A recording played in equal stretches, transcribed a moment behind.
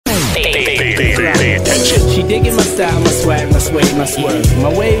Pay attention. She digging my style, my swag, my sway, my swerve. My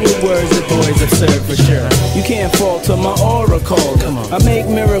way with words that boys absurd for sure. You can't falter my oracle. I make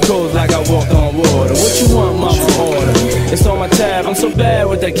miracles like I walk on water. What you want, mama, order? It's on my tab, I'm so bad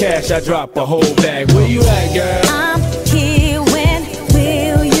with the cash, I drop a whole bag. Where you at, girl? I'm here, when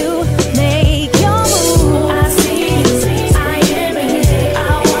will you make your move? I see you, I hear it, I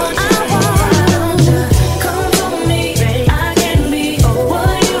want you. Come for me, I can be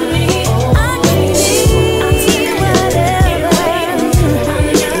what you need. I can be whatever,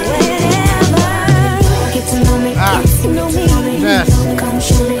 whenever. Get to know me, get to know me. Ness. Come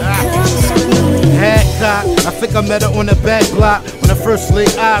show me, come show me. Head cock, I think I met her on the back block. When I first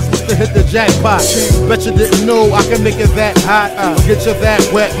laid eyes, must have hit the jackpot. Bet you didn't know I can make it that hot. Get you that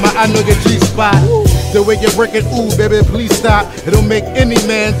wet, I know your G-spot. The way you're working, ooh, baby, please stop. It'll make any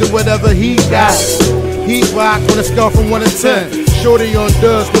man do whatever he got. He rock on a scale from 1 to 10. Shorty on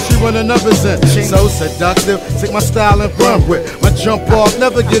dubs, but she running numbers in. So seductive, take my style and run with. My jump off,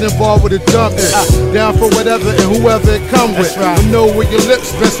 never get involved with a dump it. Down for whatever and whoever it come with. You know where your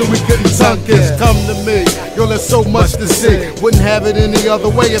lips been, so we couldn't tongue kiss. Come to me, yo, there's so much to see. Wouldn't have it any other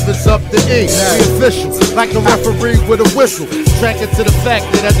way if it's up to E. Be official, like a referee with a whistle. Track it to the fact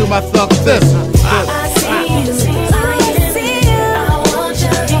that I do my thug this.